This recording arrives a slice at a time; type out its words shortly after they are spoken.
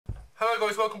Hello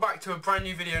guys, welcome back to a brand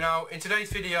new video now. In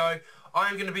today's video, I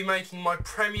am going to be making my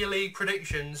Premier League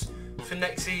predictions for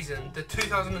next season, the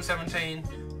 2017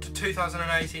 to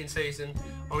 2018 season.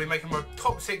 I'll be making my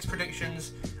top 6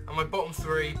 predictions and my bottom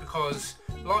 3 because,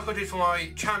 like I did for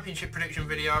my Championship prediction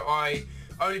video, I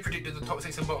only predicted the top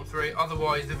 6 and bottom 3,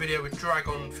 otherwise the video would drag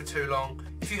on for too long.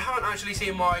 If you haven't actually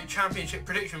seen my Championship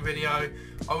prediction video,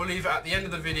 I will leave it at the end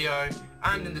of the video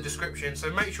and in the description,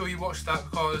 so make sure you watch that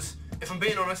because, if I'm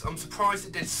being honest, I'm surprised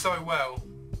it did so well.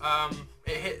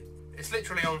 It's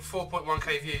literally on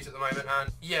 4.1k views at the moment,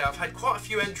 and yeah, I've had quite a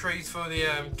few entries for the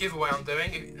giveaway I'm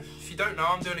doing. If you don't know,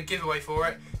 I'm doing a giveaway for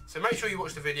it, so make sure you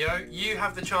watch the video. You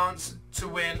have the chance to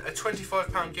win a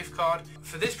 £25 gift card.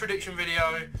 For this prediction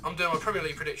video, I'm doing my Premier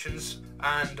League predictions,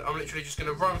 and I'm literally just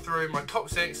going to run through my top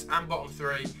 6 and bottom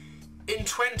 3. In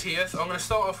 20th, I'm going to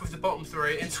start off with the bottom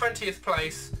 3. In 20th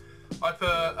place, I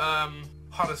put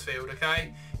Huddersfield,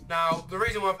 okay? Now, the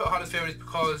reason why I put Huddersfield is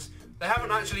because they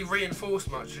haven't actually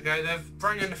reinforced much, okay? They've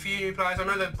brought in a few new players. I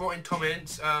know they've brought in Tom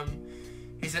Ince.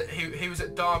 He was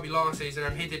at Derby last season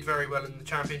and he did very well in the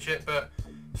Championship, but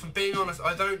if I'm being honest,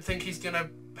 I don't think he's going to...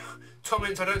 Tom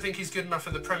Ince, I don't think he's good enough for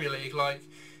the Premier League. Like,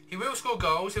 he will score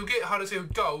goals, he'll get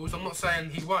Huddersfield goals, I'm not saying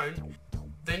he won't.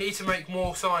 They need to make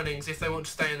more signings if they want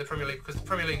to stay in the Premier League, because the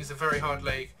Premier League is a very hard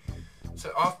league.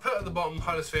 So I've put at the bottom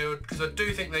Huddersfield because I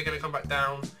do think they're going to come back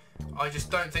down. I just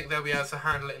don't think they'll be able to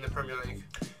handle it in the Premier League.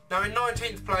 Now in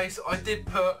 19th place, I did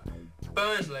put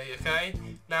Burnley, okay?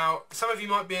 Now, some of you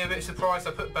might be a bit surprised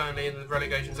I put Burnley in the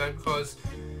relegation zone because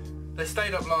they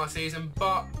stayed up last season,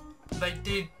 but they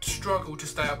did struggle to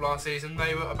stay up last season.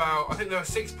 They were about, I think they were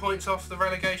 6 points off the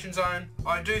relegation zone.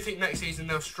 I do think next season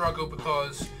they'll struggle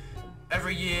because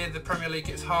every year the Premier League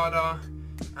gets harder,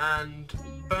 and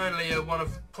Burnley are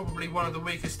probably one of the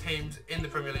weakest teams in the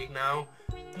Premier League now.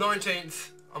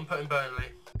 19th, I'm putting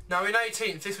Burnley. Now in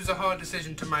 18th, this was a hard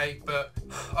decision to make, but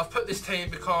I've put this team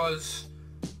because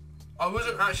I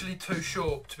wasn't actually too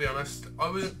sure, to be honest.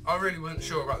 I really wasn't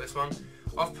sure about this one.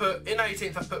 In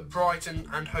 18th, I've put Brighton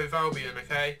and Hove Albion,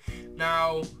 okay?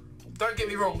 Now, don't get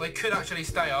me wrong, they could actually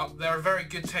stay up. They're a very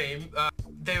good team.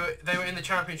 They were in the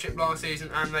Championship last season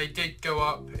and they did go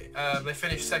up. They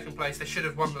finished 2nd place. They should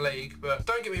have won the league, but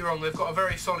don't get me wrong, they've got a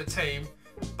very solid team,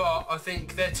 but I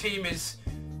think their team is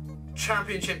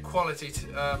Championship quality.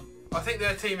 I think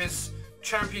their team is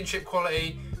Championship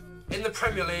quality. In the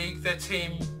Premier League, their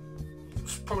team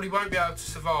probably won't be able to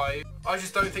survive. I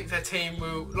just don't think their team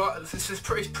will, like, this is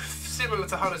pretty similar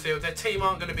to Huddersfield, their team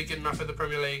aren't going to be good enough for the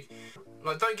Premier League.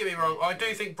 Like, don't get me wrong, I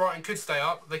do think Brighton could stay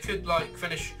up. They could, like,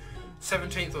 finish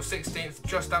 17th or 16th,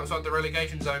 just outside the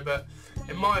relegation zone, but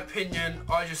in my opinion,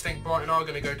 I just think Brighton are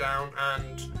going to go down,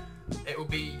 and it will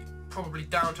be probably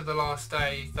down to the last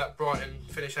day that Brighton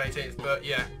finish 18th, but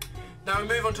yeah. Now we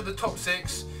move on to the top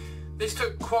 6. This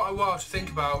took quite a while to think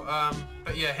about,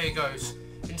 but yeah, here goes.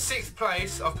 In 6th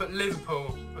place, I've put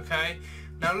Liverpool, okay?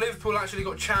 Now Liverpool actually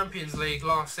got Champions League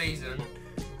last season.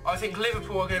 I think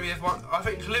Liverpool are going to be the one. I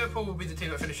think Liverpool will be the team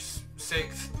that finishes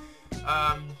 6th,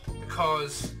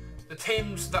 because the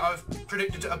teams that I've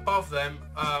predicted above them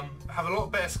have a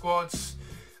lot better squads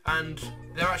and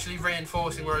they're actually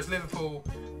reinforcing, whereas Liverpool,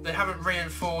 they haven't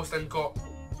reinforced and got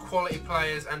quality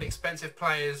players and expensive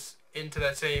players into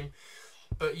their team.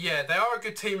 But yeah, they are a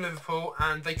good team, Liverpool,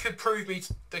 and they could prove me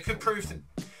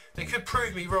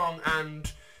wrong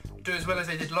and do as well as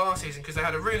they did last season, because they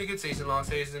had a really good season last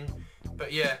season.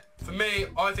 But yeah, for me,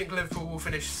 I think Liverpool will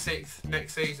finish 6th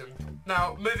next season.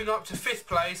 Now moving up to 5th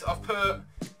place, I've put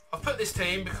this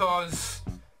team because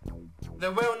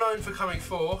they're well known for coming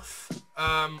 4th.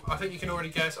 I think you can already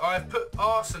guess. I have put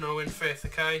Arsenal in 5th,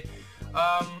 okay?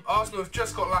 Arsenal have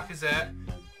just got Lacazette.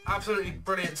 Absolutely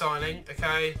brilliant signing,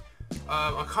 okay?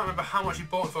 I can't remember how much he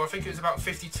bought for. I think it was about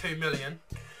 52 million.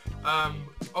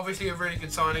 Obviously a really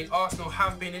good signing. Arsenal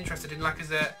have been interested in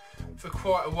Lacazette for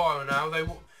quite a while now. They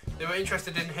were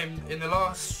interested in him in the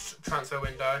last transfer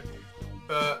window,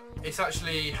 but it's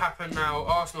actually happened now.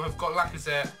 Arsenal have got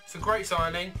Lacazette. It's a great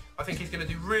signing. I think he's going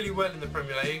to do really well in the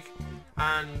Premier League,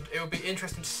 and it will be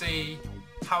interesting to see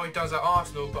how he does at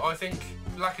Arsenal. But I think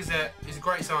Lacazette is a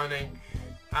great signing,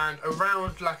 and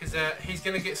around Lacazette he's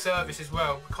going to get service as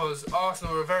well, because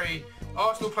Arsenal play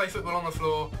football on the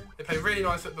floor. They play really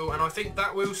nice football, and I think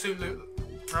that will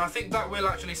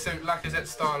actually suit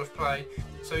Lacazette's style of play.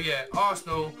 So yeah,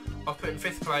 Arsenal I've put in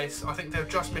 5th place. I think they'll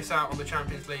just miss out on the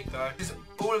Champions League though.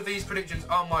 All of these predictions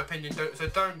are my opinion, so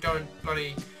don't go and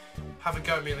bloody have a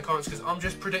go at me in the comments, because I'm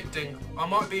just predicting. I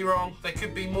might be wrong, there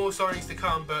could be more signings to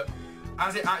come, but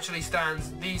as it actually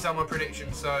stands, these are my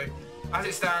predictions. So as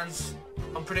it stands,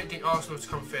 I'm predicting Arsenal to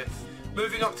come 5th.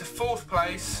 Moving up to 4th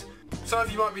place, some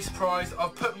of you might be surprised,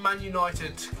 I've put Man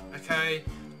United, okay.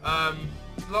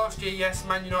 Last year, yes,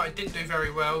 Man United didn't do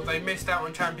very well. They missed out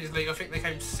on Champions League. I think they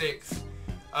came 6th.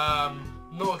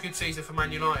 Not a good season for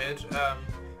Man United,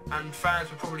 and fans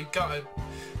were probably gutted.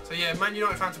 So yeah, Man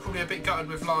United fans are probably a bit gutted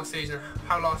with last season,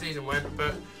 how last season went,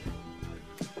 but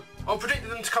I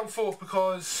predicted them to come 4th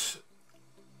because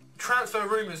transfer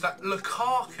rumours that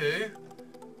Lukaku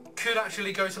could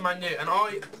actually go to Man U,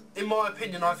 and in my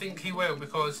opinion, I think he will,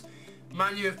 because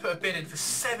Man U have put a bid in for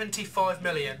 75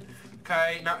 million.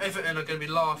 Okay, now Everton are going to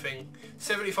be laughing.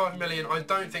 75 million, I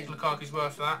don't think Lukaku's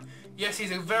worth that. Yes, he's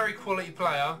a very quality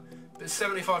player, but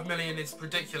 75 million is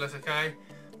ridiculous, okay?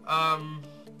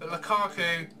 But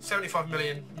Lukaku, 75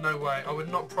 million, no way. I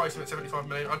would not price him at 75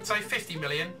 million. I'd say 50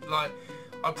 million, like,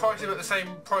 I'd price him at the same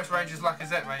price range as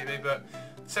Lacazette maybe, but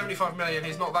 75 million,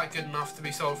 he's not that good enough to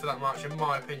be sold for that much, in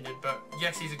my opinion. But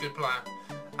yes, he's a good player.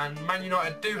 And Man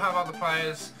United do have other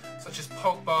players, such as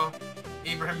Pogba.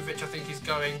 Ibrahimovic, I think, is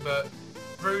going, but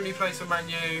Rooney plays for Man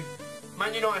U.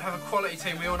 Man United have a quality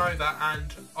team, we all know that,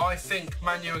 and I think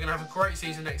Man U are going to have a great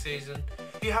season next season.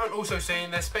 If you haven't also seen,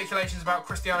 there's speculations about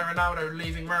Cristiano Ronaldo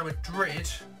leaving Real Madrid.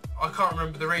 I can't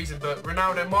remember the reason, but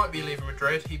Ronaldo might be leaving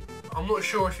Madrid. I'm not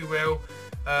sure if he will.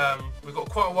 We've got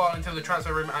quite a while until the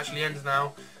transfer rumour actually ends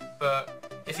now,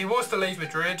 but if he was to leave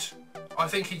Madrid, I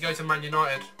think he'd go to Man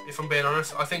United, if I'm being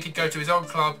honest. I think he'd go to his old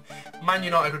club. Man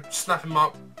United would snap him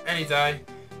up any day.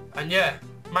 And yeah,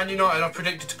 Man United are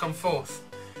predicted to come 4th.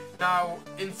 Now,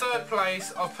 in 3rd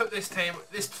place, I've put this team.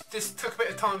 This took a bit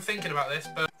of time thinking about this,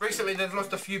 but recently they've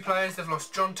lost a few players. They've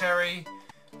lost John Terry.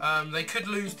 They could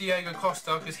lose Diego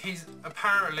Costa because he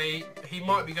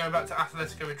might be going back to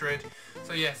Atletico Madrid.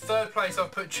 So yeah, 3rd place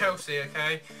I've put Chelsea,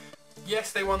 okay.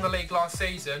 Yes, they won the league last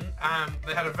season, and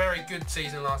they had a very good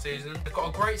season last season. They've got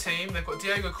a great team. They've got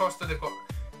Diego Costa, they've got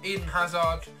Eden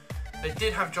Hazard. They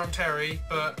did have John Terry,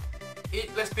 but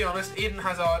let's be honest, Eden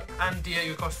Hazard and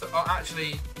Diego Costa are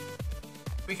actually,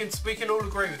 we can all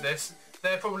agree with this,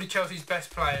 they're probably Chelsea's best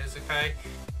players, okay?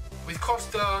 With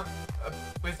Costa,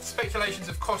 with speculations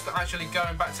of Costa actually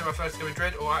going back to Atletico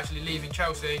Madrid or actually leaving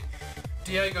Chelsea,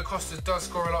 Diego Costa does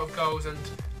score a lot of goals, and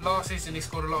last season he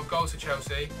scored a lot of goals for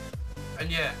Chelsea.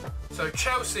 And yeah, so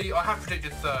Chelsea I have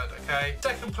predicted 3rd, okay?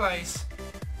 2nd place,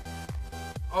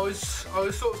 I was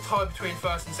sort of tied between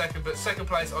 1st and 2nd, but 2nd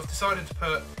place I've decided to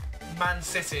put Man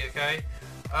City, okay?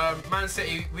 Man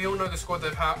City, we all know the squad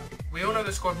they've had. We all know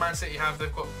the squad Man City have.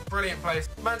 They've got brilliant players.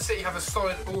 Man City have a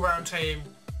solid all-round team.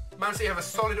 Man City have a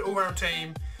solid all-round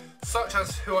team, such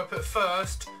as who I put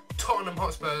 1st, Tottenham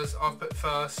Hotspurs I've put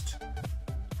 1st.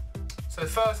 So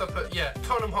 1st I put, yeah,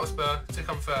 Tottenham Hotspur to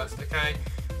come 1st, okay?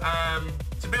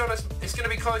 To be honest, it's going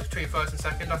to be close between 1st and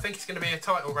 2nd. I think it's going to be a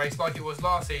title race like it was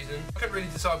last season. I couldn't really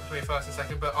decide between 1st and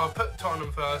 2nd, but I'll put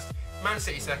Tottenham 1st, Man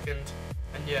City 2nd,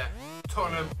 and yeah,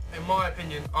 Tottenham, in my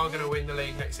opinion, are going to win the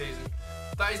league next season.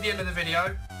 That is the end of the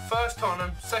video. 1st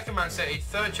Tottenham, 2nd Man City,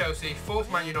 3rd Chelsea,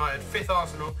 4th Man United, 5th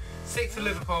Arsenal, 6th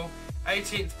Liverpool,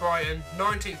 18th Brighton,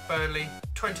 19th Burnley,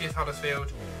 20th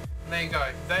Huddersfield. And there you go.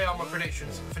 They are my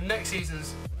predictions for next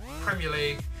season's Premier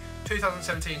League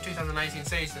 2017-2018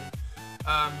 season.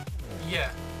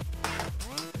 Yeah.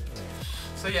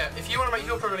 So yeah, if you want to make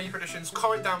your Premier League predictions,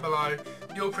 comment down below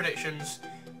your predictions.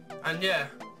 And yeah,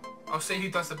 I'll see who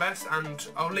does the best, and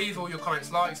I'll leave all your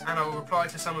comments likes, and I will reply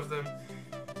to some of them.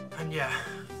 And yeah.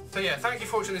 So yeah, thank you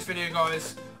for watching this video,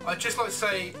 guys. I'd just like to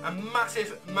say a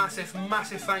massive, massive,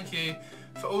 massive thank you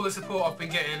for all the support I've been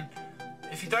getting.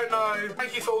 If you don't know,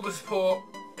 thank you for all the support.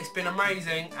 It's been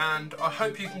amazing, and I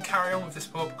hope you can carry on with the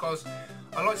support, because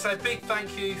I'd like to say a big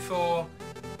thank you for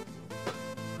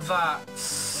that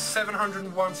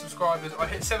 701 subscribers. I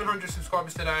hit 700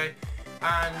 subscribers today,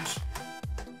 and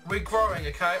we're growing,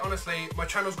 okay? Honestly, my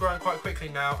channel's growing quite quickly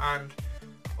now, and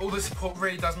all the support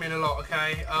really does mean a lot,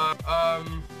 okay?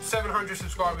 700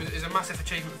 subscribers is a massive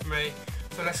achievement for me,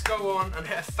 so let's go on and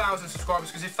hit 1,000 subscribers,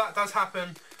 because if that does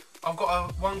happen, I've got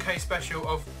a 1k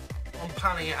special I'm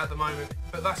planning it at the moment,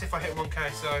 but that's if I hit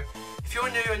 1k. So if you're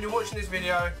new and you're watching this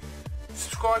video,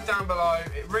 subscribe down below.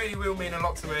 It really will mean a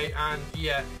lot to me, and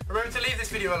yeah, remember to leave this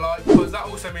video a like, because that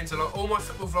also means a lot. All my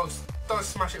football vlogs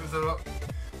smash it with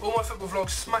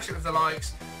the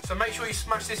likes, so make sure you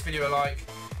smash this video a like.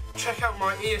 Check out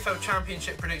my EFL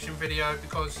Championship Prediction video,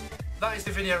 because that is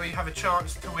the video where you have a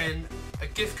chance to win a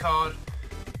gift card.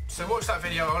 So watch that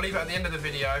video, I'll leave it at the end of the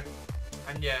video.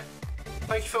 And yeah,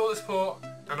 thank you for all the support,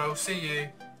 and I will see you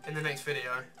in the next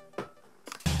video.